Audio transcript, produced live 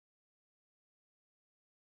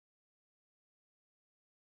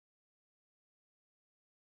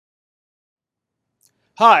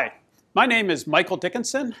Hi, my name is Michael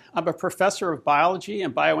Dickinson. I'm a professor of biology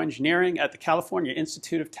and bioengineering at the California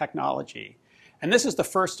Institute of Technology. And this is the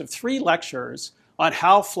first of 3 lectures on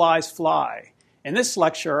how flies fly. In this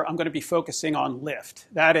lecture, I'm going to be focusing on lift.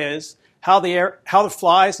 That is, how the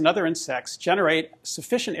flies and other insects generate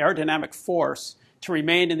sufficient aerodynamic force to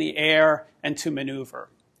remain in the air and to maneuver.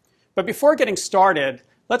 But before getting started,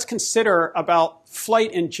 let's consider about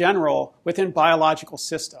flight in general within biological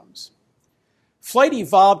systems. Flight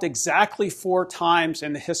evolved exactly 4 times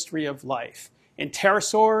in the history of life, in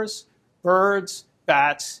pterosaurs, birds,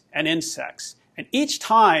 bats, and insects. And each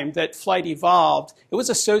time that flight evolved, it was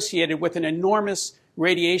associated with an enormous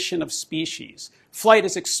radiation of species. Flight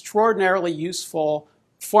is an extraordinarily useful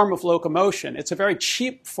form of locomotion. It's a very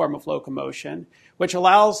cheap form of locomotion, which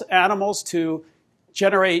allows animals to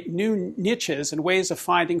generate new niches and ways of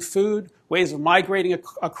finding food, ways of migrating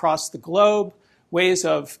across the globe, ways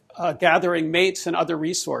of gathering mates and other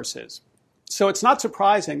resources. So it's not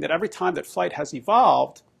surprising that every time that flight has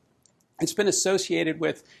evolved, it's been associated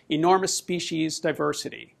with enormous species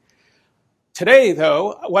diversity. Today,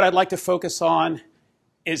 though, what I'd like to focus on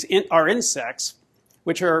is our insects,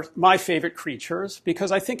 which are my favorite creatures,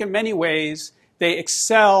 because I think in many ways they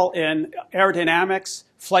excel in aerodynamics,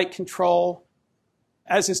 flight control,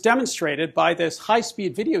 as is demonstrated by this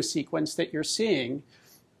high-speed video sequence that you're seeing,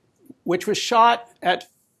 which was shot at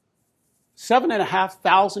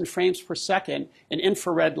 7,500 frames per second in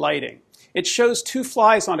infrared lighting. It shows 2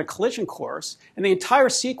 flies on a collision course, and the entire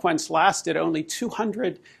sequence lasted only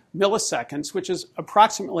 200 milliseconds, which is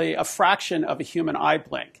approximately a fraction of a human eye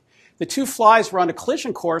blink. The 2 flies were on a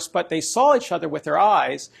collision course, but they saw each other with their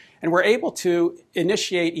eyes and were able to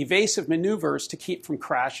initiate evasive maneuvers to keep from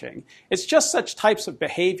crashing. It's just such types of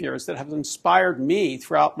behaviors that have inspired me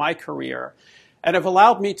throughout my career and have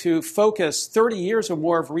allowed me to focus 30 years or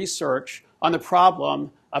more of research on the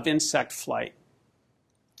problem of insect flight.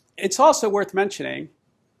 It's also worth mentioning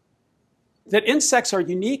that insects are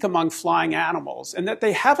unique among flying animals and that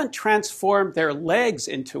they haven't transformed their legs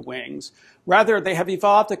into wings. Rather, they have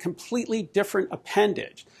evolved a completely different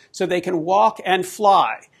appendage, so they can walk and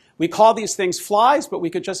fly. We call these things flies, but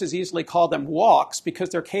we could just as easily call them walks because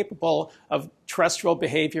they're capable of terrestrial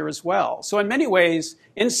behavior as well. So in many ways,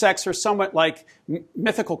 insects are somewhat like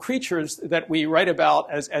mythical creatures that we write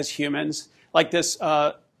about as humans, like this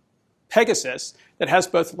Pegasus that has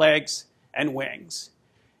both legs and wings.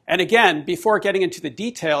 And again, before getting into the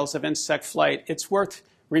details of insect flight, it's worth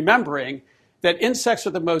remembering that insects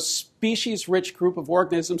are the most species-rich group of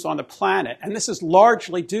organisms on the planet, and this is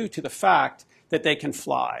largely due to the fact that they can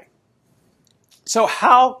fly. So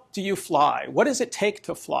how do you fly? What does it take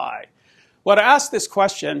to fly? Well, to ask this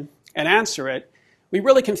question and answer it, we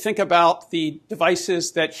really can think about the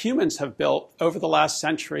devices that humans have built over the last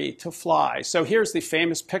century to fly. So here's the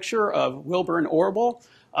famous picture of Wilbur and Orville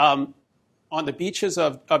on the beaches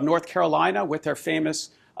of North Carolina with their famous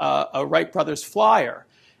Wright brothers flyer.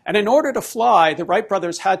 And in order to fly, the Wright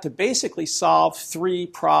brothers had to basically solve 3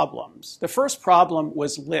 problems. The first problem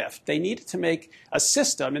was lift. They needed to make a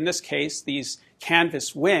system, in this case, these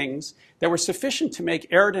canvas wings, that were sufficient to make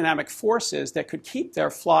aerodynamic forces that could keep their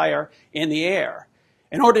flyer in the air.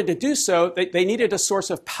 In order to do so, they needed a source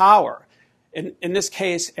of power. In this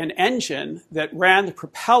case, an engine that ran the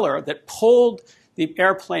propeller that pulled the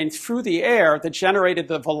airplane through the air that generated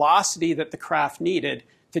the velocity that the craft needed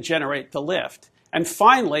to generate the lift. And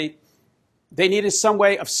finally, they needed some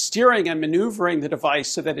way of steering and maneuvering the device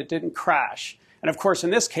so that it didn't crash. And of course, in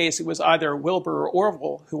this case, it was either Wilbur or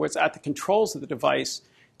Orville who was at the controls of the device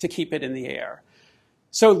to keep it in the air.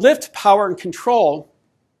 So lift, power, and control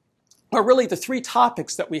are really the 3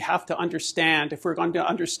 topics that we have to understand if we're going to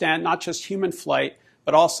understand not just human flight,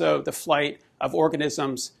 but also the flight of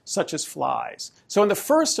organisms such as flies. So in the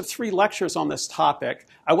first of 3 lectures on this topic,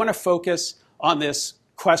 I want to focus on this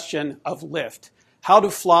question of lift. How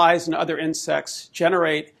do flies and other insects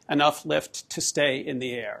generate enough lift to stay in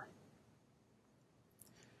the air?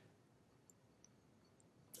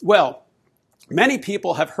 Well, many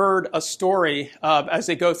people have heard a story as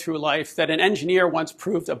they go through life that an engineer once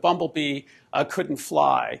proved a bumblebee couldn't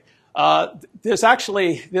fly. There's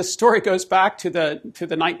actually, this story goes back to the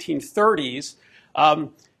 1930s,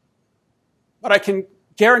 but I can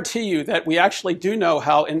guarantee you that we actually do know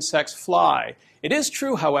how insects fly. It is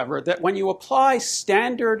true, however, that when you apply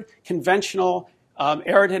standard conventional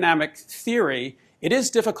aerodynamic theory, it is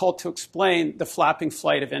difficult to explain the flapping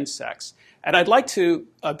flight of insects. And I'd like to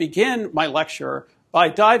begin my lecture by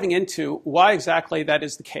diving into why exactly that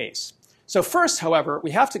is the case. So first, however, we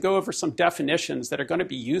have to go over some definitions that are going to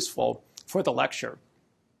be useful for the lecture.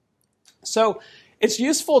 So It's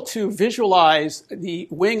useful to visualize the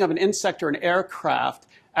wing of an insect or an aircraft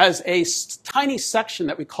as a tiny section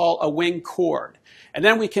that we call a wing chord. And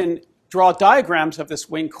then we can draw diagrams of this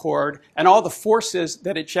wing chord and all the forces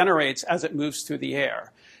that it generates as it moves through the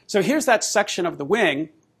air. So here's that section of the wing.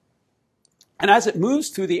 And as it moves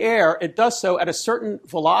through the air, it does so at a certain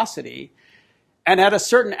velocity and at a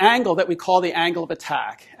certain angle that we call the angle of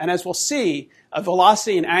attack. And as we'll see, a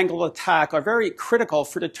velocity and angle of attack are very critical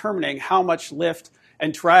for determining how much lift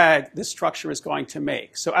and drag this structure is going to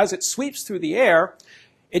make. So as it sweeps through the air,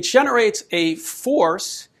 it generates a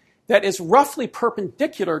force that is roughly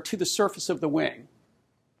perpendicular to the surface of the wing.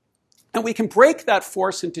 And we can break that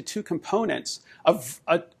force into two components of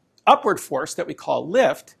an upward force that we call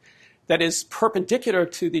lift, that is perpendicular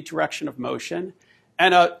to the direction of motion,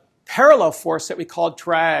 and a parallel force that we call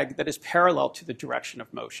drag that is parallel to the direction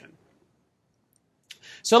of motion.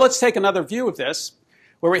 So let's take another view of this,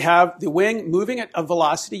 where we have the wing moving at a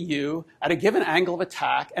velocity u at a given angle of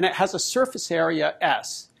attack, and it has a surface area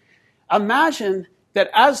s. Imagine that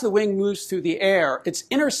as the wing moves through the air, it's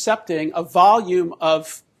intercepting a volume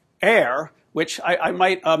of air, which I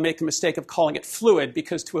might make a mistake of calling it fluid,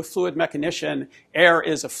 because to a fluid mechanician, air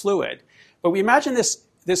is a fluid. But we imagine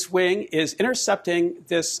this wing is intercepting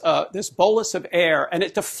this bolus of air, and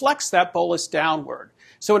it deflects that bolus downward.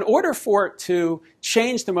 So in order for it to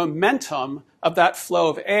change the momentum of that flow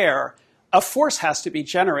of air, a force has to be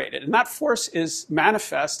generated. And that force is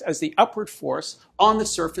manifest as the upward force on the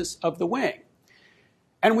surface of the wing.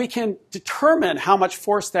 And we can determine how much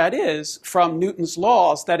force that is from Newton's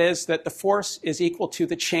laws, that is, that the force is equal to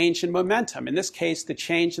the change in momentum. In this case, the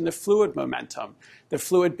change in the fluid momentum, the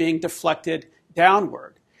fluid being deflected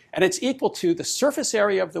downward. And it's equal to the surface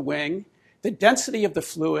area of the wing, the density of the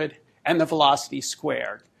fluid, and the velocity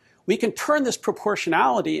squared. We can turn this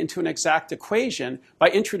proportionality into an exact equation by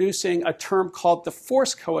introducing a term called the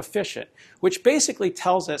force coefficient, which basically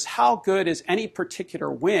tells us how good is any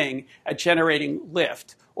particular wing at generating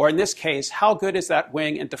lift, or in this case, how good is that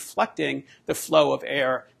wing in deflecting the flow of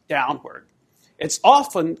air downward. It's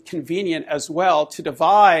often convenient as well to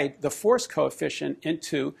divide the force coefficient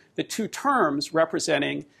into the two terms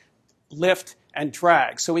representing lift and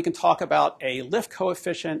drag. So we can talk about a lift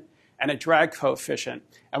coefficient and a drag coefficient.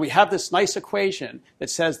 And we have this nice equation that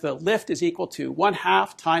says the lift is equal to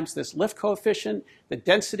 1/2 times this lift coefficient, the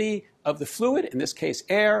density of the fluid, in this case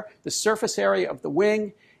air, the surface area of the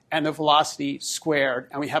wing, and the velocity squared.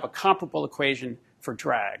 And we have a comparable equation for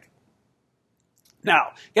drag.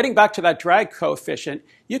 Now, getting back to that drag coefficient,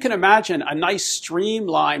 you can imagine a nice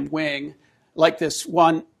streamlined wing like this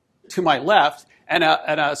one to my left, and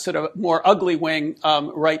a sort of more ugly wing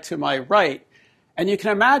right to my right. And you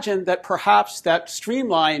can imagine that perhaps that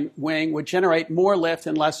streamlined wing would generate more lift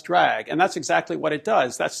and less drag. And that's exactly what it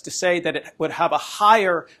does. That's to say that it would have a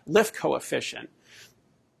higher lift coefficient.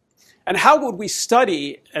 And how would we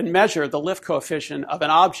study and measure the lift coefficient of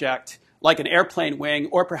an object like an airplane wing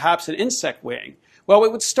or perhaps an insect wing? Well, we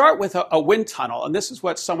would start with a wind tunnel. And this is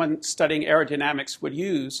what someone studying aerodynamics would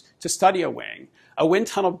use to study a wing. A wind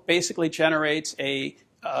tunnel basically generates a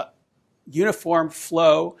uniform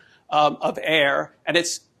flow of air, and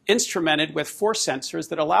it's instrumented with force sensors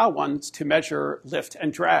that allow one to measure lift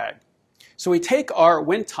and drag. So we take our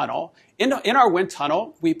wind tunnel. In our wind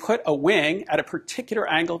tunnel, we put a wing at a particular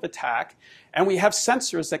angle of attack, and we have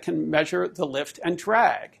sensors that can measure the lift and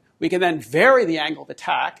drag. We can then vary the angle of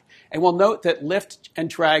attack, and we'll note that lift and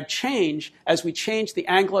drag change as we change the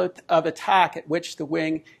angle of attack at which the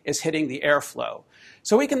wing is hitting the airflow.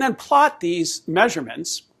 So we can then plot these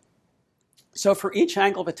measurements. So for each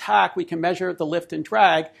angle of attack, we can measure the lift and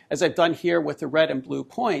drag, as I've done here with the red and blue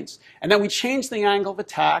points. And then we change the angle of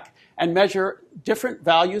attack and measure different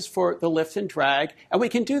values for the lift and drag. And we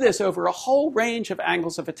can do this over a whole range of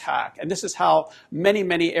angles of attack. And this is how many,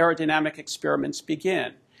 many aerodynamic experiments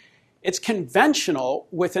begin. It's conventional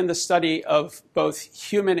within the study of both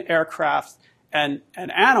human aircraft and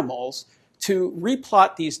animals to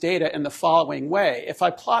replot these data in the following way. If I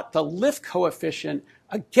plot the lift coefficient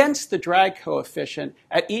against the drag coefficient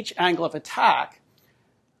at each angle of attack,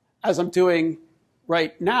 as I'm doing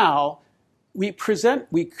right now, we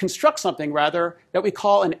construct something rather that we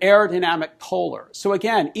call an aerodynamic polar. So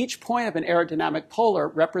again, each point of an aerodynamic polar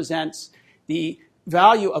represents the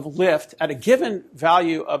value of lift at a given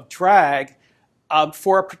value of drag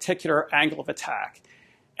for a particular angle of attack.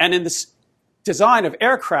 And in this design of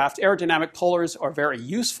aircraft, aerodynamic polars are very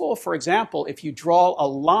useful. For example, if you draw a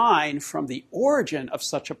line from the origin of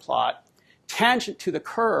such a plot tangent to the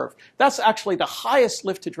curve, that's actually the highest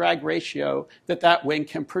lift-to-drag ratio that wing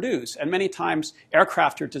can produce. And many times,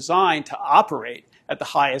 aircraft are designed to operate at the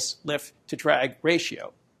highest lift-to-drag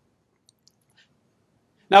ratio.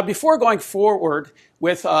 Now, before going forward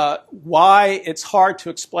with why it's hard to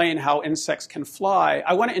explain how insects can fly,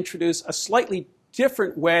 I want to introduce a slightly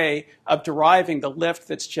different way of deriving the lift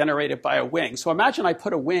that's generated by a wing. So imagine I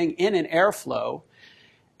put a wing in an airflow,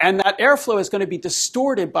 and that airflow is going to be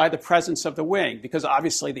distorted by the presence of the wing, because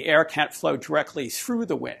obviously the air can't flow directly through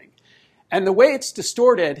the wing. And the way it's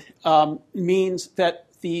distorted means that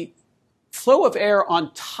the flow of air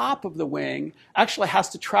on top of the wing actually has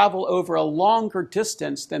to travel over a longer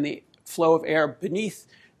distance than the flow of air beneath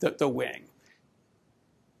the wing.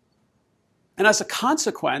 And as a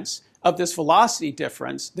consequence of this velocity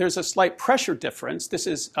difference, there's a slight pressure difference. This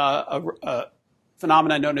is a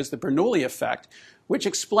phenomenon known as the Bernoulli effect, which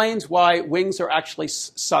explains why wings are actually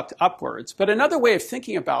sucked upwards. But another way of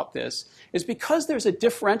thinking about this is because there's a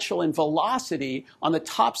differential in velocity on the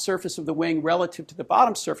top surface of the wing relative to the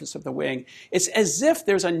bottom surface of the wing, it's as if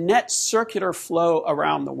there's a net circular flow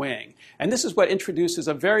around the wing. And this is what introduces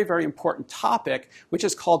a very, very important topic, which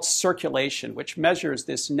is called circulation, which measures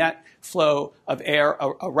this net flow of air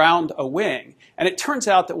around a wing. And it turns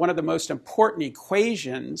out that one of the most important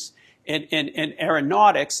equations in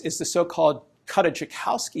aeronautics is the so-called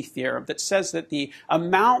Kutta-Joukowski theorem that says that the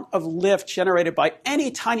amount of lift generated by any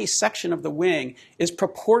tiny section of the wing is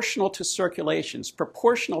proportional to circulations,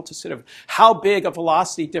 proportional to sort of how big a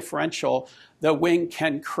velocity differential the wing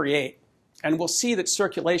can create. And we'll see that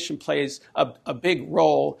circulation plays a big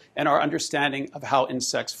role in our understanding of how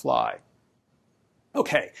insects fly.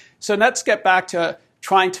 Okay, so let's get back to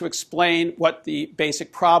trying to explain what the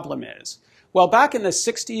basic problem is. Well, back in the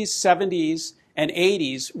 60s, 70s, and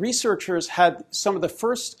 80s, researchers had some of the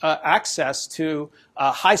first access to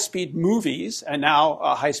high-speed movies and now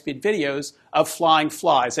high-speed videos of flying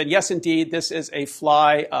flies. And yes, indeed, this is a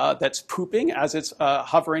fly that's pooping as it's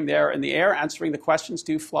hovering there in the air, answering the questions,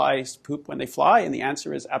 do flies poop when they fly? And the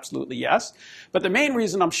answer is absolutely yes. But the main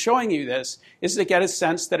reason I'm showing you this is to get a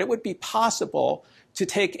sense that it would be possible to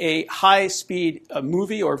take a high-speed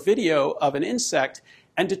movie or video of an insect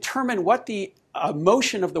and determine what the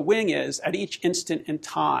motion of the wing is at each instant in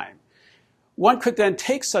time. One could then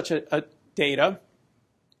take such a data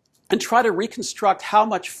and try to reconstruct how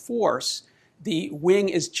much force the wing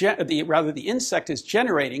is, the insect is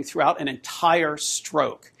generating throughout an entire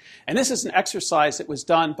stroke. And this is an exercise that was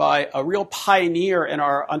done by a real pioneer in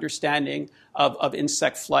our understanding of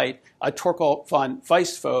insect flight, Torkel von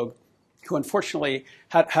Weisvogt, who unfortunately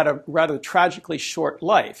had a rather tragically short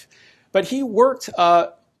life. But he worked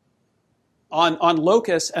on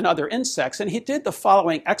locusts and other insects, and he did the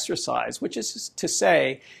following exercise, which is to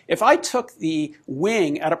say, if I took the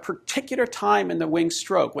wing at a particular time in the wing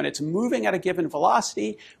stroke, when it's moving at a given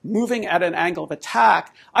velocity, moving at an angle of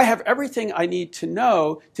attack, I have everything I need to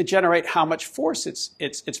know to generate how much force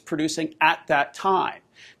it's producing at that time.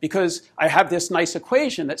 Because I have this nice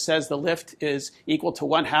equation that says the lift is equal to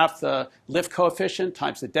 1/2 the lift coefficient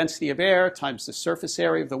times the density of air times the surface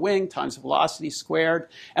area of the wing times the velocity squared.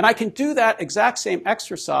 And I can do that exact same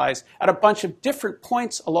exercise at a bunch of different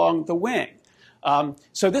points along the wing.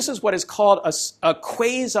 So this is what is called a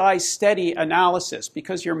quasi-steady analysis,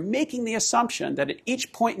 because you're making the assumption that at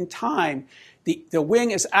each point in time, the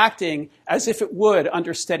wing is acting as if it would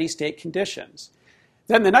under steady-state conditions.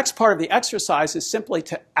 Then the next part of the exercise is simply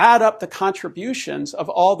to add up the contributions of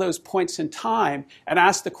all those points in time and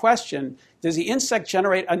ask the question, does the insect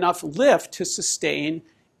generate enough lift to sustain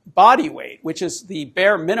body weight, which is the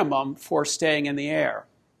bare minimum for staying in the air?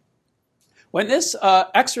 When this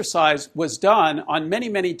exercise was done on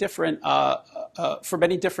many different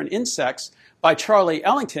insects by Charlie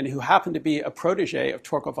Ellington, who happened to be a protege of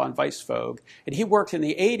Torkel von Weisvogt, and he worked in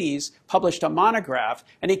the 80s, published a monograph,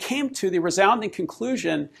 and he came to the resounding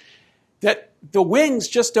conclusion that the wings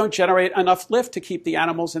just don't generate enough lift to keep the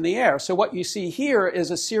animals in the air. So what you see here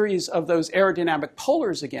is a series of those aerodynamic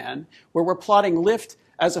polars again, where we're plotting lift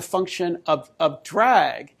as a function of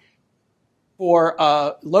drag for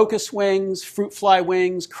locust wings, fruit fly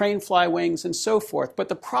wings, crane fly wings, and so forth. But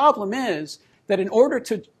the problem is that in order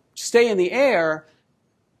to stay in the air,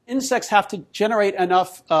 insects have to generate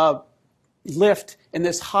enough lift in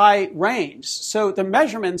this high range. So the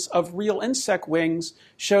measurements of real insect wings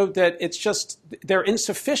showed that they're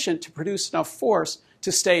insufficient to produce enough force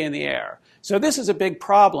to stay in the air. So this is a big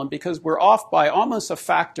problem because we're off by almost a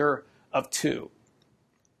factor of 2.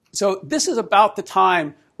 So this is about the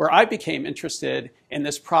time where I became interested in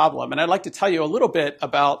this problem. And I'd like to tell you a little bit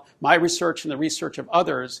about my research and the research of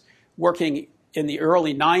others working in the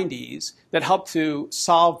early 90s that helped to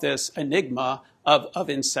solve this enigma of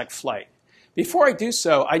insect flight. Before I do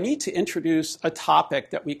so, I need to introduce a topic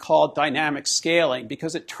that we call dynamic scaling,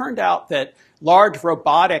 because it turned out that large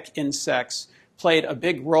robotic insects played a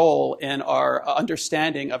big role in our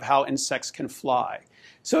understanding of how insects can fly.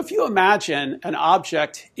 So if you imagine an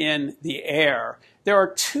object in the air, there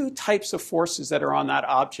are two types of forces that are on that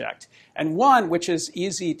object. And one, which is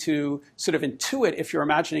easy to sort of intuit if you're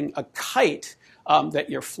imagining a kite that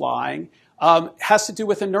you're flying, has to do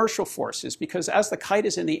with inertial forces, because as the kite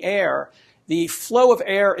is in the air, the flow of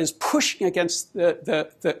air is pushing against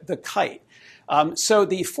the kite. So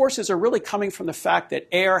the forces are really coming from the fact that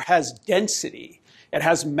air has density, it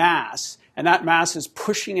has mass, and that mass is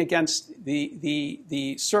pushing against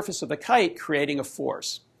the surface of the kite, creating a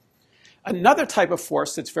force. Another type of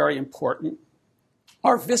force that's very important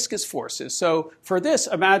are viscous forces. So for this,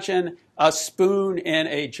 imagine a spoon in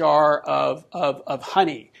a jar of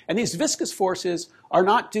honey. And these viscous forces are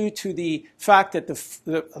not due to the fact that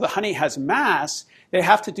the honey has mass. They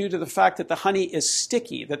have to do to the fact that the honey is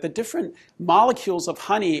sticky, that the different molecules of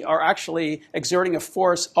honey are actually exerting a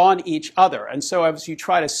force on each other. And so as you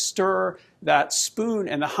try to stir that spoon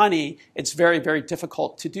in the honey, it's very, very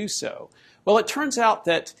difficult to do so. Well, it turns out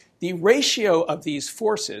that the ratio of these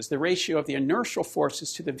forces, the ratio of the inertial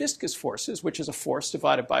forces to the viscous forces, which is a force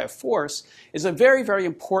divided by a force, is a very, very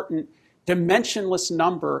important dimensionless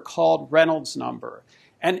number called Reynolds number.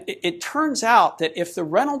 And it turns out that if the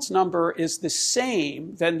Reynolds number is the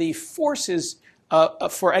same, then the forces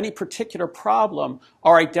for any particular problem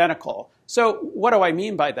are identical. So what do I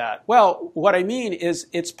mean by that? Well, what I mean is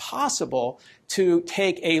it's possible to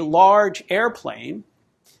take a large airplane,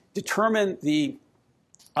 determine the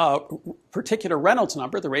particular Reynolds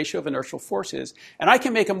number, the ratio of inertial forces, and I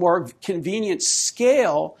can make a more convenient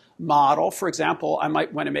scale model. For example, I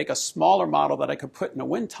might want to make a smaller model that I could put in a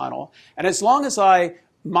wind tunnel. And as long as I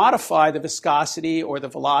modify the viscosity or the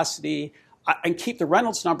velocity and keep the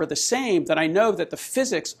Reynolds number the same, then I know that the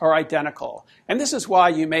physics are identical. And this is why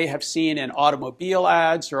you may have seen in automobile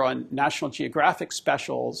ads or on National Geographic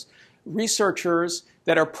specials, researchers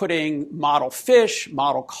that are putting model fish,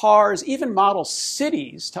 model cars, even model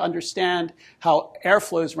cities to understand how air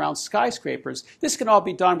flows around skyscrapers. This can all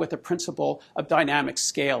be done with the principle of dynamic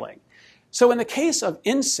scaling. So in the case of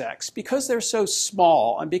insects, because they're so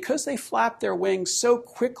small and because they flap their wings so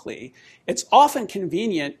quickly, it's often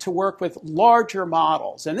convenient to work with larger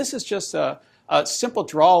models. And this is just a simple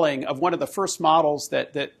drawing of one of the first models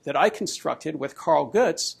that I constructed with Carl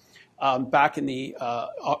Gutz back in the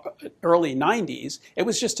early 90s. It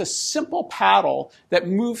was just a simple paddle that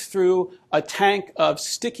moved through a tank of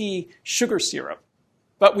sticky sugar syrup.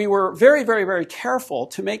 But we were very, very, very careful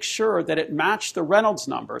to make sure that it matched the Reynolds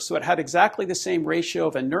number, so it had exactly the same ratio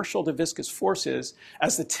of inertial to viscous forces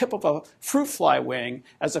as the tip of a fruit fly wing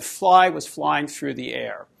as a fly was flying through the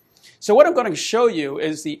air. So what I'm going to show you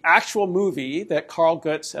is the actual movie that Carl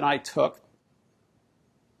Gutz and I took.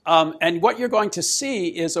 And what you're going to see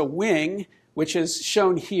is a wing, which is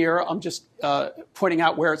shown here. I'm just pointing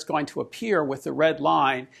out where it's going to appear with the red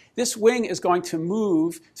line. This wing is going to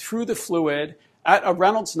move through the fluid at a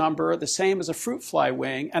Reynolds number the same as a fruit fly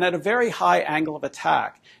wing and at a very high angle of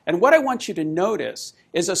attack. And what I want you to notice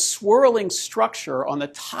is a swirling structure on the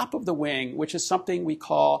top of the wing, which is something we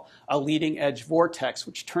call a leading edge vortex,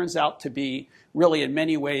 which turns out to be really in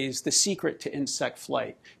many ways the secret to insect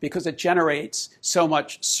flight because it generates so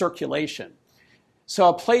much circulation. So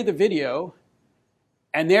I'll play the video,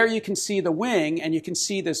 and there you can see the wing, and you can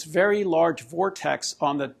see this very large vortex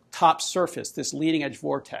on the top surface, this leading edge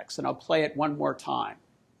vortex. And I'll play it one more time.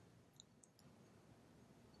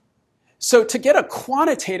 So to get a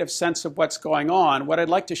quantitative sense of what's going on, what I'd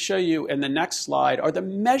like to show you in the next slide are the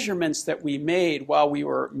measurements that we made while we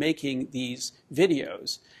were making these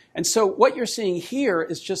videos. And so what you're seeing here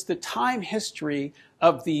is just the time history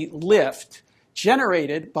of the lift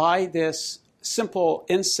generated by this simple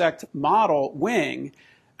insect model wing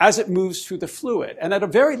as it moves through the fluid. And at a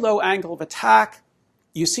very low angle of attack,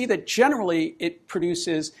 you see that generally it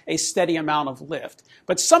produces a steady amount of lift.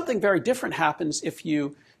 But something very different happens if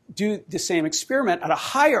you do the same experiment at a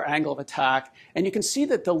higher angle of attack, and you can see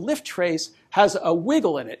that the lift trace has a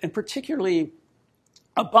wiggle in it, and particularly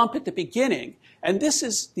a bump at the beginning. And this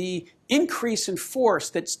is the increase in force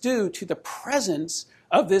that's due to the presence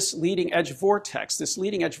of this leading edge vortex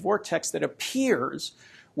that appears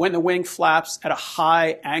when the wing flaps at a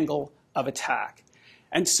high angle of attack.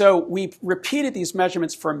 And so we repeated these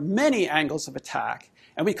measurements for many angles of attack,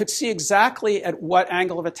 and we could see exactly at what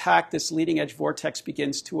angle of attack this leading edge vortex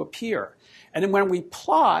begins to appear. And then when we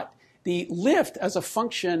plot the lift as a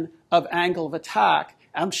function of angle of attack.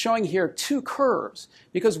 I'm showing here two curves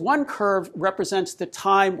because one curve represents the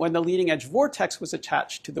time when the leading edge vortex was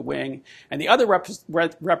attached to the wing, and the other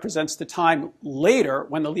represents the time later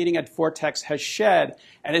when the leading edge vortex has shed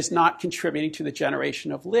and is not contributing to the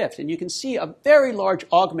generation of lift. And you can see a very large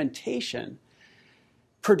augmentation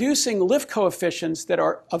producing lift coefficients that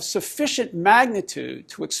are of sufficient magnitude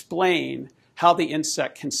to explain how the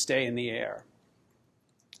insect can stay in the air.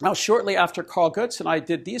 Now, shortly after Carl Goetz and I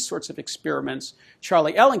did these sorts of experiments,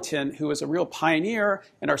 Charlie Ellington, who was a real pioneer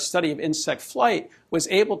in our study of insect flight, was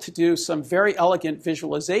able to do some very elegant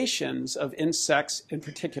visualizations of insects, in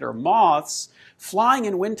particular moths, flying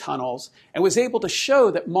in wind tunnels, and was able to show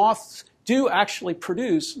that moths do actually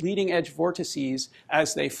produce leading edge vortices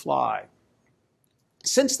as they fly.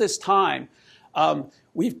 Since this time,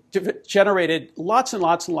 we've generated lots and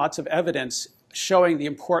lots and lots of evidence showing the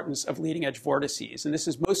importance of leading edge vortices. And this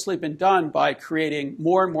has mostly been done by creating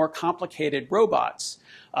more and more complicated robots.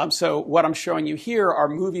 So what I'm showing you here are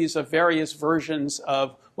movies of various versions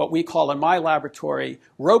of what we call in my laboratory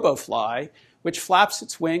RoboFly, which flaps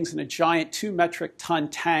its wings in a giant 2 metric ton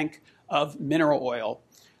tank of mineral oil,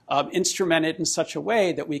 instrumented in such a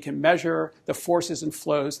way that we can measure the forces and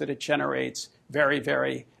flows that it generates very,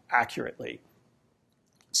 very accurately.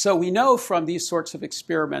 So we know from these sorts of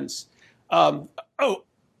experiments.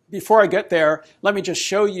 Before I get there, let me just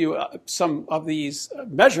show you some of these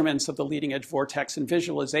measurements of the leading edge vortex and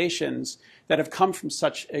visualizations that have come from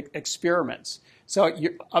such experiments. So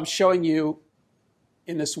I'm showing you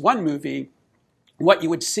in this one movie what you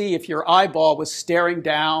would see if your eyeball was staring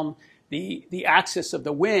down the axis of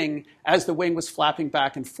the wing as the wing was flapping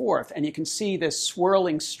back and forth. And you can see this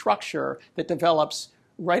swirling structure that develops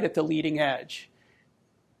right at the leading edge.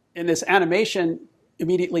 In this animation,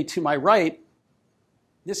 immediately to my right,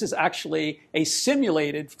 this is actually a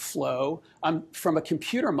simulated flow from a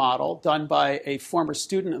computer model done by a former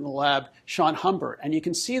student in the lab, Sean Humbert. And you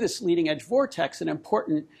can see this leading edge vortex, an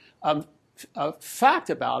important fact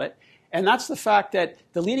about it. And that's the fact that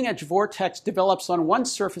the leading edge vortex develops on one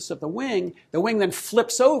surface of the wing then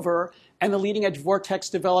flips over, and the leading edge vortex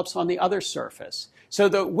develops on the other surface. So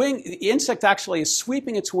the insect actually is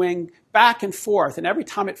sweeping its wing back and forth, and every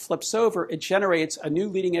time it flips over, it generates a new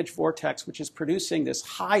leading edge vortex, which is producing this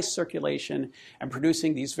high circulation and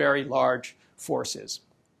producing these very large forces.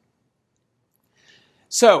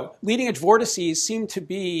 So leading edge vortices seem to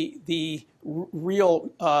be the real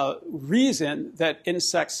reason that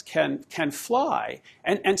insects can fly.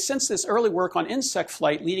 And since this early work on insect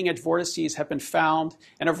flight, leading edge vortices have been found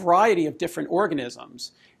in a variety of different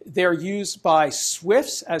organisms. They're used by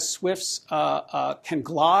swifts, as swifts can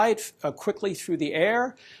glide quickly through the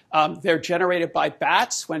air. They're generated by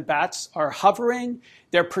bats when bats are hovering.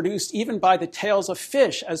 They're produced even by the tails of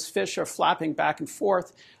fish as fish are flapping back and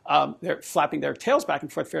forth. They're flapping their tails back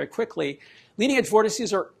and forth very quickly. Leading edge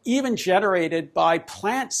vortices are even generated by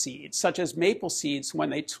plant seeds, such as maple seeds, when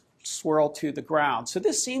they swirl to the ground. So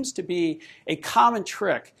this seems to be a common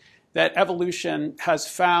trick that evolution has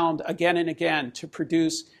found again and again to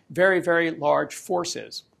produce very, very large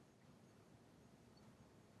forces.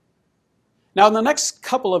 Now, in the next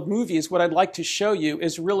couple of movies, what I'd like to show you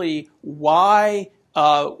is really why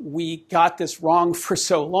we got this wrong for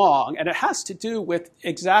so long. And it has to do with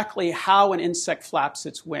exactly how an insect flaps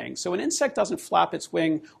its wing. So an insect doesn't flap its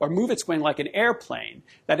wing or move its wing like an airplane.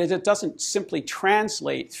 That is, it doesn't simply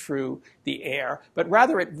translate through the air, but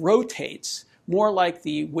rather it rotates more like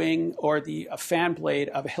the wing or the fan blade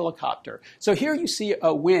of a helicopter. So here you see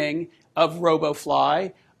a wing of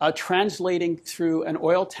RoboFly translating through an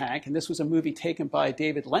oil tank. And this was a movie taken by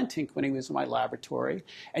David Lentink when he was in my laboratory.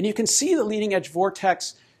 And you can see the leading edge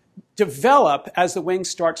vortex develop as the wing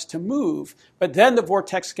starts to move, but then the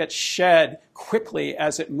vortex gets shed quickly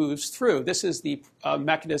as it moves through. This is the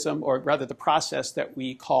mechanism, or rather the process, that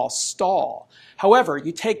we call stall. However,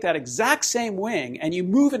 you take that exact same wing and you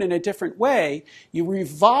move it in a different way. You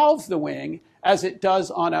revolve the wing as it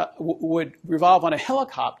does would revolve on a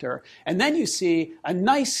helicopter, and then you see a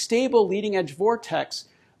nice stable leading edge vortex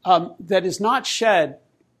that is not shed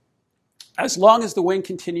as long as the wing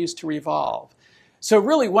continues to revolve. So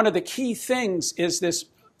really, one of the key things is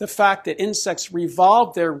the fact that insects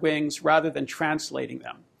revolve their wings rather than translating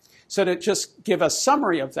them. So to just give a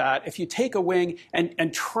summary of that, if you take a wing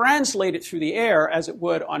and translate it through the air as it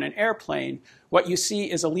would on an airplane, what you see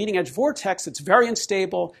is a leading edge vortex that's very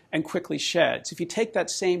unstable and quickly sheds. If you take that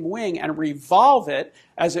same wing and revolve it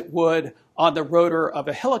as it would on the rotor of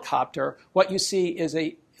a helicopter, what you see is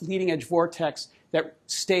a leading edge vortex that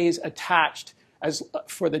stays attached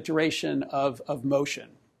for the duration of motion.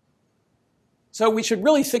 So we should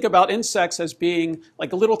really think about insects as being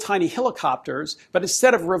like little tiny helicopters, but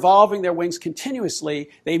instead of revolving their wings continuously,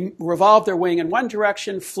 they revolve their wing in one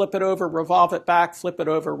direction, flip it over, revolve it back, flip it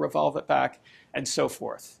over, revolve it back, and so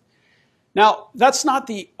forth. Now, that's not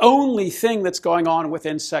the only thing that's going on with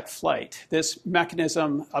insect flight. This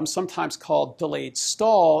mechanism, sometimes called delayed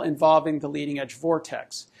stall, involving the leading edge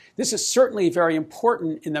vortex. This is certainly very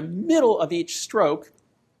important in the middle of each stroke,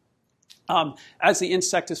 as the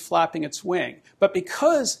insect is flapping its wing. But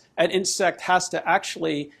because an insect has to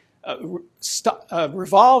actually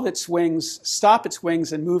revolve its wings, stop its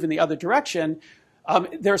wings, and move in the other direction,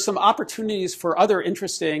 there are some opportunities for other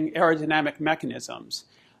interesting aerodynamic mechanisms.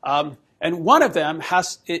 And one of them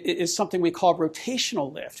is something we call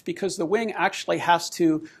rotational lift, because the wing actually has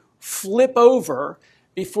to flip over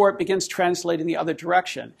before it begins translating the other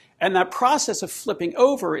direction. And that process of flipping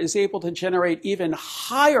over is able to generate even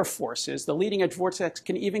higher forces. The leading edge vortex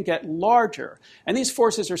can even get larger. And these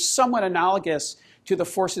forces are somewhat analogous to the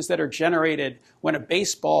forces that are generated when a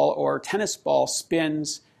baseball or tennis ball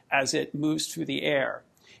spins as it moves through the air.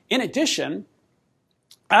 In addition,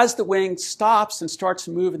 as the wing stops and starts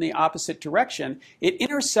to move in the opposite direction, it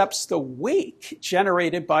intercepts the wake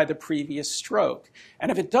generated by the previous stroke. And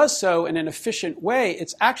if it does so in an efficient way,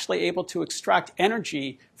 it's actually able to extract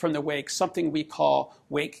energy from the wake, something we call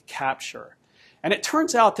wake capture. And it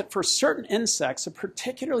turns out that for certain insects, and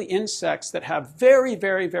particularly insects that have very,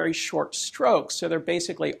 very, very short strokes, so they're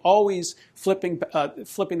basically always flipping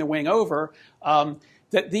the wing over,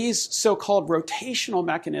 that these so-called rotational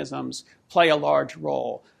mechanisms play a large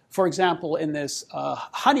role. For example, in this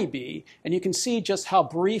honeybee, and you can see just how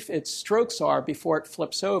brief its strokes are before it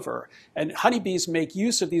flips over. And honeybees make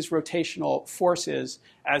use of these rotational forces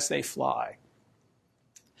as they fly.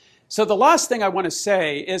 So the last thing I want to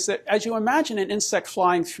say is that as you imagine an insect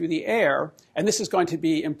flying through the air, and this is going to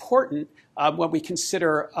be important when we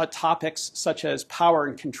consider topics such as power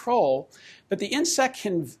and control, but the insect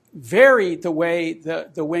can vary the way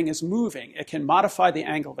the wing is moving. It can modify the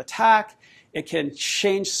angle of attack. It can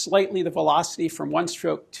change slightly the velocity from one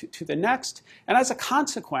stroke to the next. And as a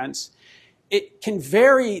consequence, it can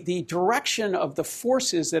vary the direction of the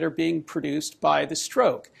forces that are being produced by the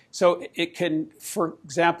stroke. So it can, for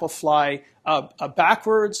example, fly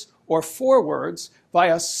backwards or forwards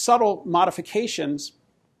via subtle modifications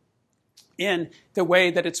in the way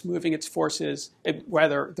that it's moving its forces,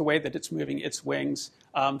 rather the way that it's moving its wings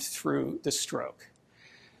through the stroke.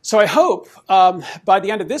 So I hope by the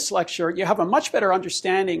end of this lecture, you have a much better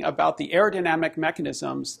understanding about the aerodynamic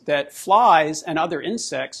mechanisms that flies and other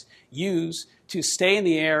insects use to stay in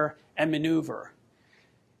the air and maneuver.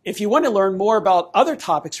 If you want to learn more about other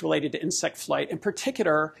topics related to insect flight, in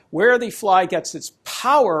particular, where the fly gets its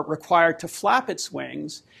power required to flap its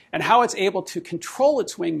wings and how it's able to control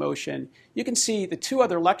its wing motion, you can see the 2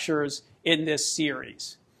 other lectures in this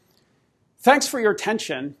series. Thanks for your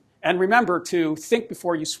attention, and remember to think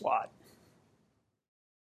before you swat.